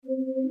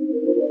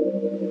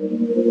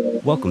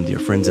Welcome, dear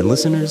friends and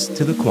listeners,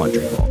 to The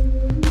Quandary Vault,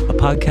 a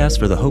podcast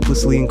for the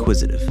hopelessly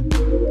inquisitive.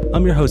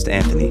 I'm your host,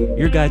 Anthony,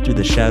 your guide through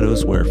the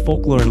shadows where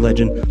folklore and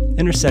legend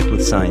intersect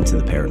with science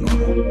and the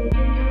paranormal.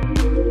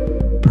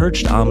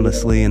 Perched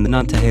ominously in the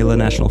Nantahala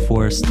National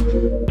Forest,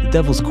 the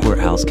Devil's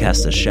Courthouse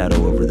casts a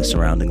shadow over the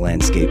surrounding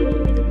landscape.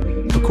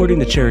 According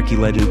to Cherokee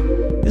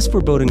legend, this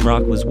foreboding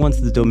rock was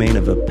once the domain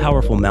of a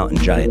powerful mountain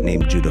giant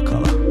named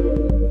Judakala.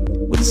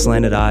 With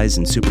slanted eyes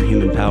and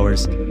superhuman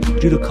powers,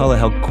 Judakala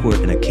held court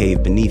in a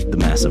cave beneath the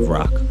massive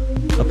rock,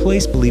 a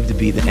place believed to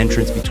be the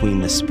entrance between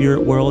the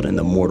spirit world and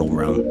the mortal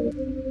realm.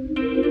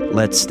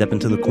 Let's step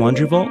into the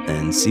Quandary Vault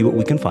and see what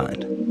we can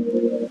find.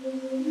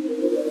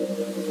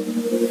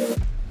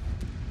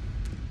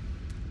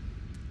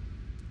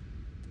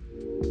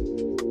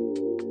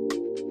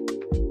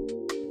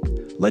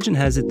 Legend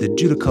has it that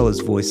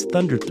Judakala's voice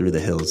thundered through the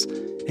hills,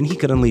 and he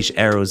could unleash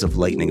arrows of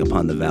lightning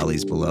upon the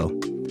valleys below.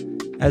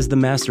 As the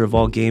master of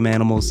all game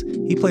animals,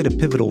 he played a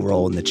pivotal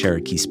role in the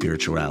Cherokee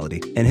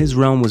spirituality, and his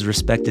realm was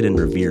respected and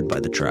revered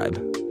by the tribe.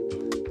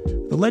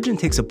 The legend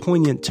takes a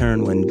poignant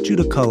turn when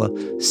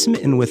Judakala,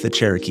 smitten with a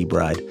Cherokee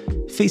bride,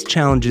 faced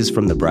challenges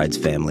from the bride's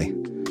family.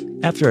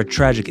 After a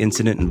tragic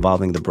incident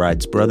involving the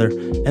bride's brother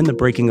and the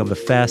breaking of a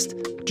fast,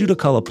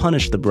 Judakala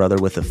punished the brother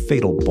with a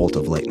fatal bolt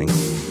of lightning.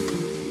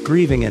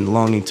 Grieving and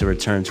longing to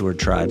return to her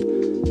tribe,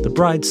 the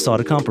bride sought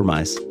a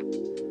compromise.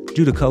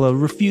 Judakala,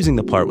 refusing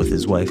to part with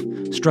his wife,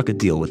 struck a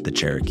deal with the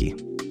Cherokee.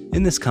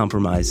 In this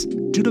compromise,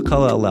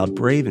 Judakala allowed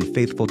brave and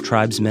faithful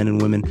tribesmen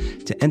and women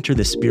to enter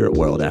the spirit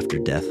world after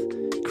death,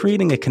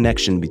 creating a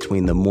connection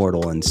between the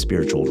mortal and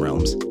spiritual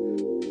realms.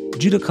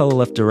 Judakala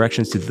left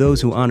directions to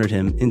those who honored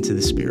him into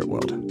the spirit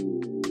world.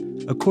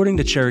 According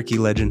to Cherokee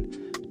legend,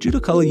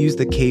 Judakala used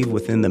the cave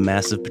within the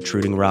massive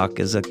protruding rock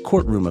as a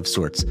courtroom of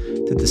sorts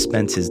to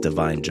dispense his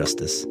divine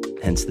justice,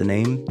 hence the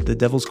name, the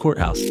Devil's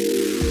Courthouse.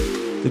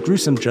 The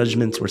gruesome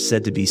judgments were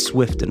said to be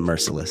swift and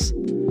merciless.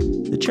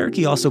 The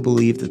Cherokee also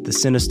believed that the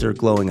sinister,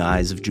 glowing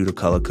eyes of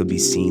Judakala could be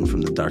seen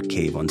from the dark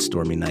cave on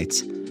stormy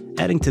nights,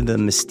 adding to the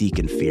mystique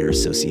and fear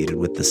associated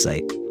with the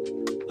site.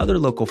 Other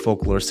local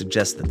folklore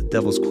suggests that the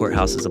Devil's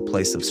Courthouse is a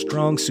place of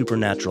strong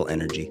supernatural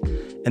energy,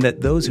 and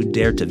that those who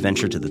dare to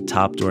venture to the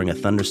top during a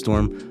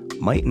thunderstorm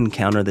might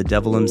encounter the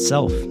devil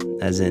himself,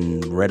 as in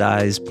red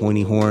eyes,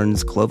 pointy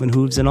horns, cloven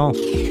hooves, and all.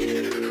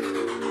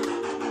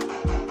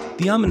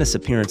 The ominous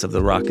appearance of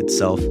the rock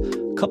itself,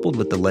 coupled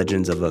with the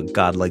legends of a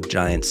godlike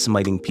giant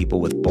smiting people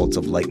with bolts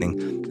of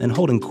lightning and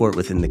holding court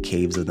within the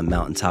caves of the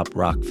mountaintop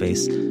rock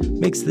face,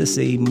 makes this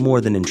a more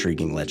than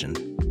intriguing legend.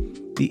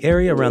 The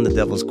area around the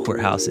Devil's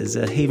Courthouse is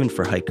a haven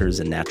for hikers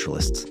and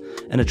naturalists,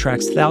 and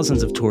attracts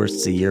thousands of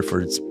tourists a year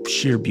for its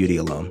sheer beauty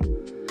alone.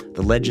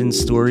 The legends,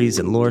 stories,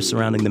 and lore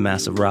surrounding the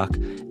massive rock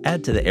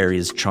add to the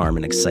area's charm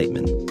and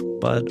excitement.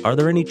 But are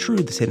there any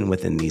truths hidden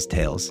within these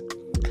tales?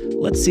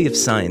 Let's see if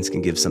science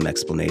can give some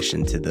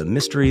explanation to the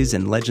mysteries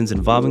and legends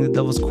involving the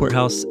Devil's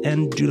Courthouse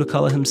and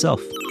Judakala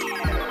himself.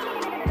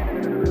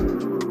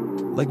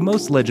 Like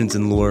most legends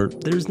and lore,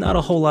 there's not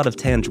a whole lot of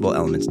tangible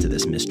elements to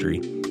this mystery.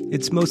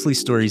 It's mostly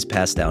stories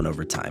passed down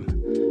over time.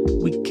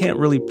 We can't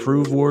really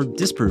prove or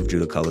disprove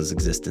Judakala's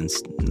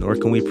existence, nor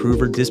can we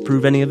prove or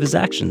disprove any of his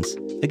actions.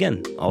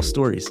 Again, all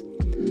stories.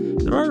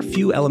 There are a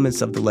few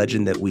elements of the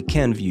legend that we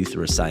can view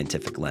through a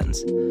scientific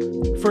lens.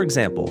 For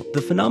example,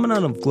 the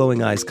phenomenon of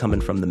glowing eyes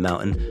coming from the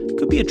mountain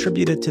could be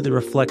attributed to the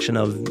reflection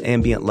of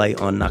ambient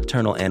light on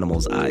nocturnal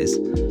animals' eyes.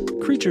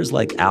 Creatures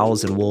like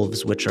owls and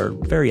wolves, which are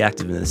very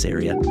active in this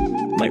area,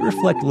 might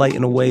reflect light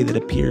in a way that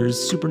appears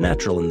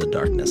supernatural in the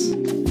darkness.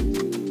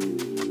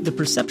 The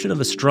perception of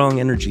a strong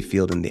energy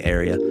field in the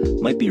area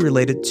might be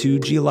related to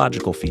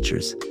geological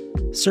features.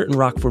 Certain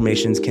rock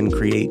formations can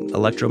create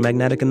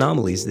electromagnetic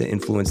anomalies that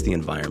influence the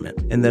environment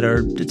and that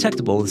are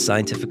detectable with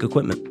scientific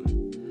equipment.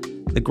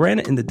 The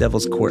granite in the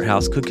Devil's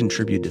Courthouse could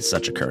contribute to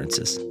such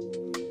occurrences.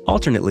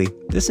 Alternately,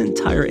 this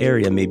entire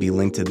area may be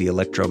linked to the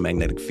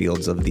electromagnetic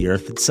fields of the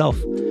Earth itself,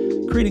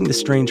 creating the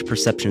strange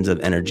perceptions of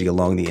energy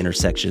along the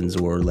intersections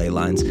or ley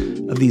lines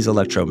of these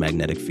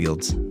electromagnetic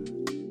fields.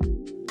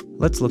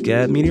 Let's look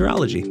at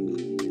meteorology.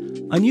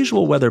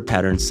 Unusual weather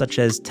patterns such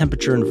as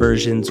temperature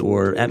inversions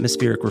or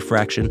atmospheric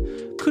refraction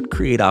could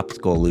create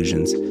optical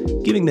illusions,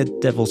 giving the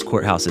Devil's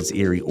Courthouse its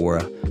eerie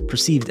aura,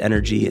 perceived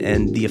energy,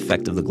 and the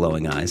effect of the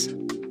glowing eyes.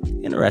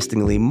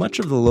 Interestingly, much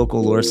of the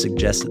local lore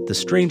suggests that the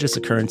strangest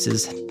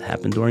occurrences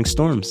happen during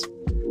storms.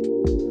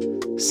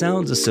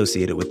 Sounds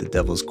associated with the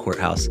Devil's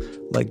Courthouse,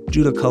 like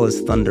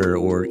Judakala's thunder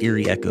or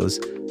eerie echoes,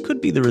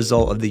 could be the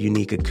result of the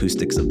unique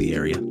acoustics of the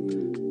area.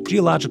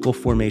 Geological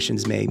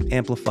formations may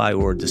amplify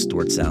or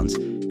distort sounds,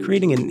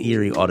 creating an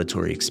eerie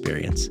auditory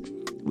experience.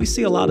 We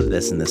see a lot of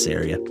this in this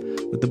area,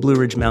 with the Blue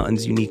Ridge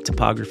Mountains' unique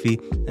topography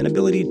and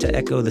ability to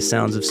echo the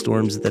sounds of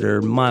storms that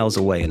are miles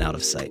away and out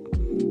of sight.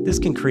 This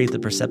can create the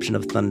perception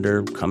of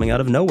thunder coming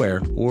out of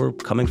nowhere or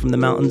coming from the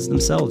mountains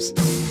themselves.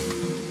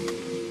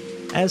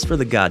 As for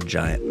the god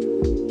giant,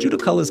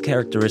 Judakala's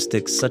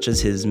characteristics, such as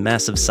his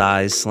massive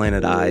size,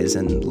 slanted eyes,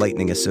 and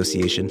lightning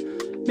association,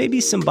 may be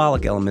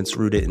symbolic elements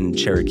rooted in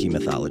Cherokee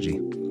mythology.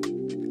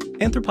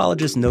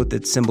 Anthropologists note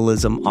that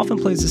symbolism often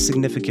plays a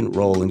significant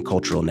role in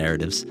cultural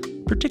narratives,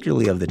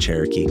 particularly of the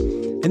Cherokee,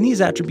 and these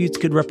attributes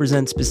could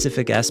represent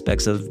specific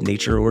aspects of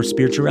nature or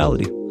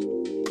spirituality.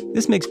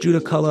 This makes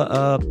Judaculla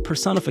a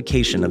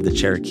personification of the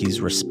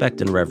Cherokee's respect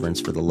and reverence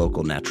for the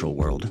local natural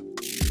world.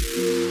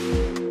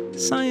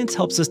 Science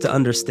helps us to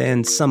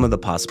understand some of the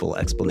possible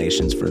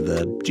explanations for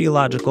the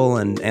geological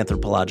and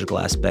anthropological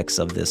aspects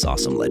of this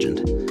awesome legend.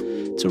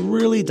 To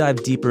really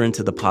dive deeper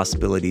into the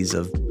possibilities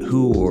of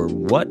who or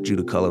what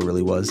Judaculla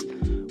really was,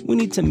 we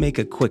need to make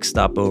a quick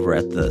stopover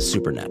at the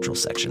supernatural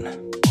section.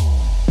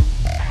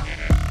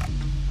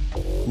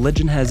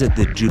 Legend has it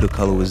that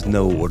Judaculla was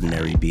no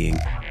ordinary being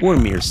or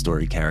mere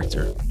story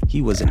character.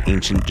 He was an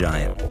ancient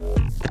giant,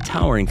 a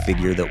towering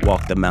figure that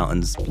walked the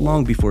mountains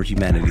long before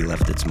humanity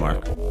left its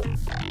mark.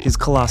 His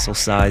colossal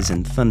size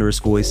and thunderous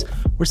voice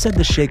were said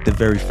to shake the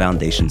very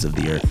foundations of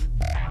the earth.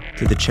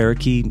 To the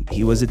Cherokee,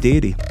 he was a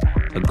deity,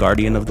 a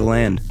guardian of the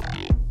land.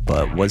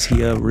 But was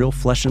he a real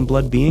flesh and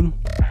blood being?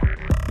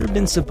 There have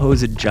been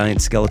supposed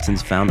giant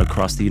skeletons found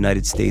across the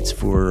United States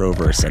for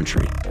over a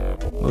century,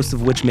 most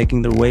of which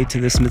making their way to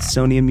the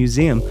Smithsonian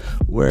Museum,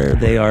 where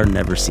they are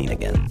never seen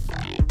again.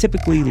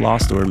 Typically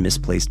lost or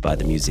misplaced by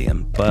the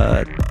museum,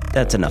 but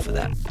that's enough of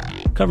that.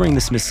 Covering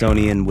the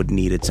Smithsonian would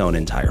need its own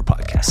entire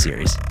podcast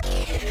series.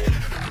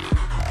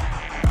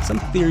 Some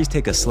theories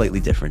take a slightly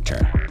different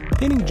turn,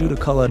 painting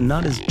Judaculla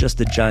not as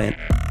just a giant,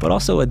 but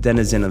also a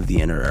denizen of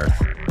the inner earth.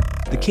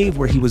 The cave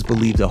where he was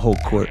believed to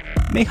hold court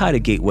may hide a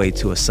gateway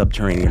to a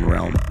subterranean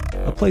realm,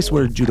 a place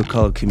where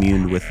Judaculla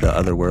communed with the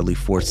otherworldly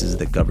forces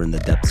that govern the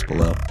depths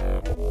below.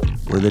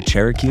 Were the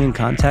Cherokee in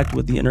contact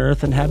with the inner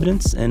earth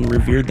inhabitants and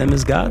revered them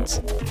as gods?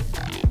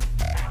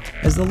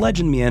 As the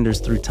legend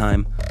meanders through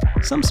time,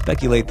 some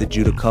speculate that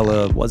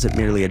Judaculla wasn't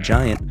merely a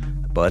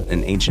giant, but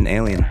an ancient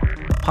alien,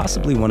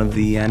 possibly one of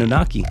the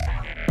Anunnaki,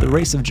 the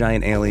race of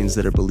giant aliens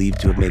that are believed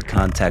to have made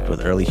contact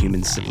with early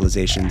human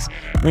civilizations,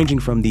 ranging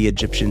from the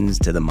Egyptians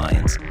to the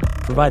Mayans,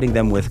 providing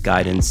them with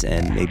guidance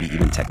and maybe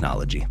even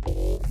technology.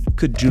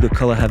 Could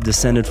Judaculla have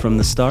descended from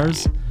the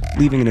stars,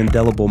 leaving an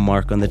indelible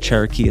mark on the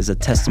Cherokee as a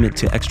testament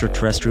to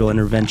extraterrestrial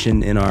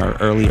intervention in our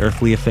early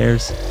earthly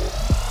affairs?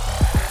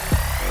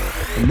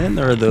 And then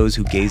there are those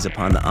who gaze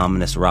upon the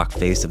ominous rock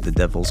face of the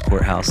Devil's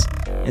Courthouse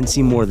and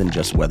see more than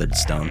just weathered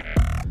stone.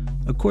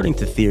 According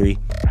to theory,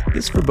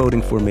 this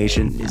foreboding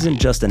formation isn't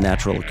just a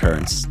natural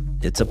occurrence,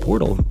 it's a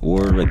portal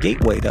or a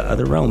gateway to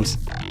other realms.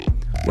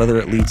 Whether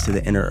it leads to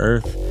the inner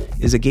earth,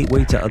 is a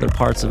gateway to other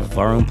parts of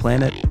our own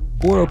planet,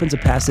 or opens a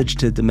passage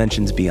to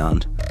dimensions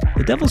beyond,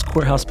 the Devil's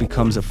Courthouse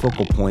becomes a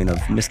focal point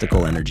of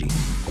mystical energy.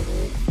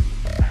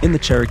 In the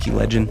Cherokee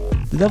legend,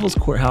 the Devil's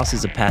Courthouse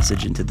is a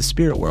passage into the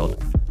spirit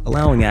world,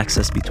 allowing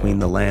access between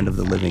the land of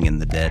the living and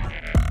the dead.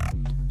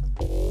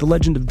 The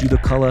legend of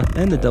Judaculla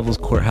and the Devil's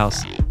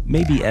Courthouse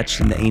may be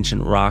etched in the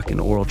ancient rock and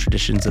oral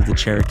traditions of the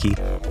Cherokee,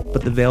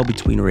 but the veil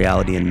between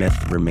reality and myth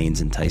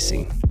remains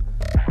enticing.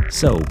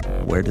 So,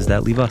 where does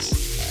that leave us?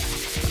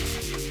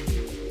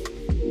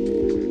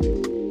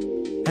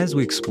 As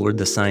we explored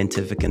the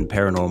scientific and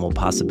paranormal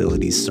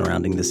possibilities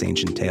surrounding this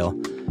ancient tale,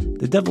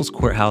 the Devil's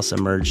Courthouse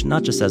emerged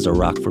not just as a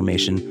rock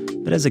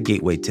formation, but as a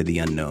gateway to the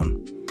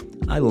unknown.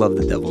 I love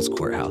the Devil's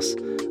Courthouse.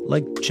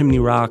 Like Chimney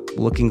Rock,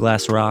 Looking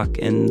Glass Rock,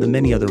 and the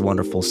many other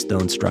wonderful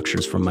stone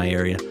structures from my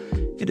area,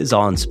 it is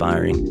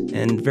awe-inspiring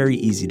and very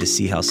easy to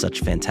see how such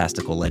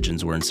fantastical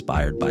legends were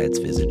inspired by its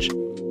visage.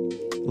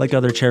 Like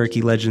other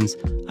Cherokee legends,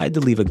 I had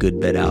to leave a good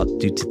bit out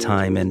due to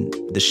time and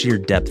the sheer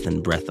depth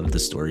and breadth of the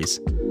stories.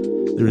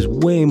 There is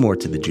way more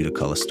to the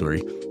Judaculla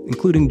story,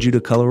 including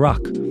Judaculla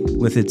Rock,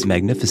 with its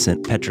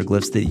magnificent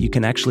petroglyphs that you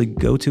can actually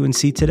go to and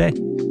see today.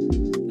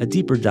 A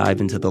deeper dive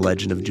into the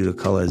legend of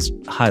Judaculla is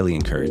highly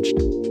encouraged.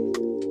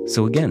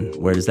 So again,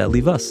 where does that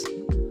leave us?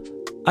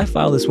 I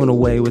file this one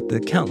away with the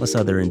countless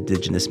other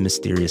indigenous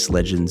mysterious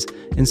legends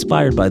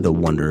inspired by the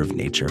wonder of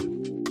nature.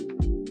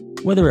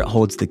 Whether it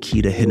holds the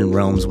key to hidden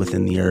realms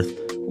within the earth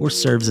or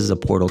serves as a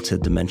portal to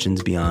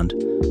dimensions beyond,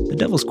 the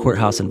Devil's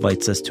Courthouse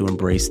invites us to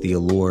embrace the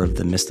allure of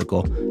the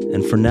mystical,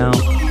 and for now,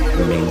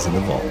 remains in the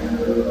vault.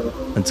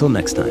 Until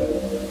next time,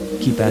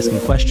 keep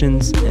asking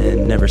questions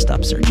and never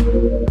stop searching.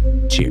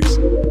 Cheers.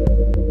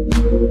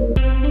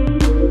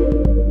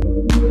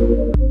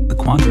 The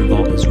Quandary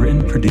Vault is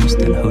written,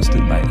 produced, and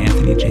hosted by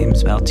Anthony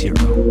James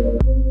Valtiro.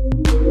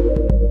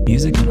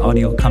 Music and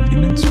audio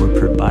accompaniments were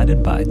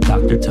provided by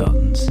Dr.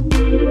 Tones.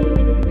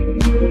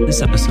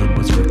 This episode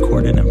was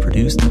recorded and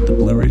produced at the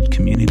Blue Ridge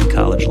Community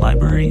College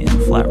Library in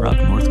Flat Rock,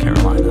 North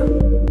Carolina.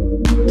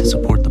 To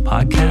support the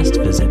podcast,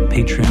 visit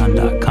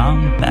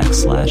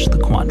patreon.com/The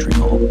Quandary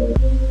Vault.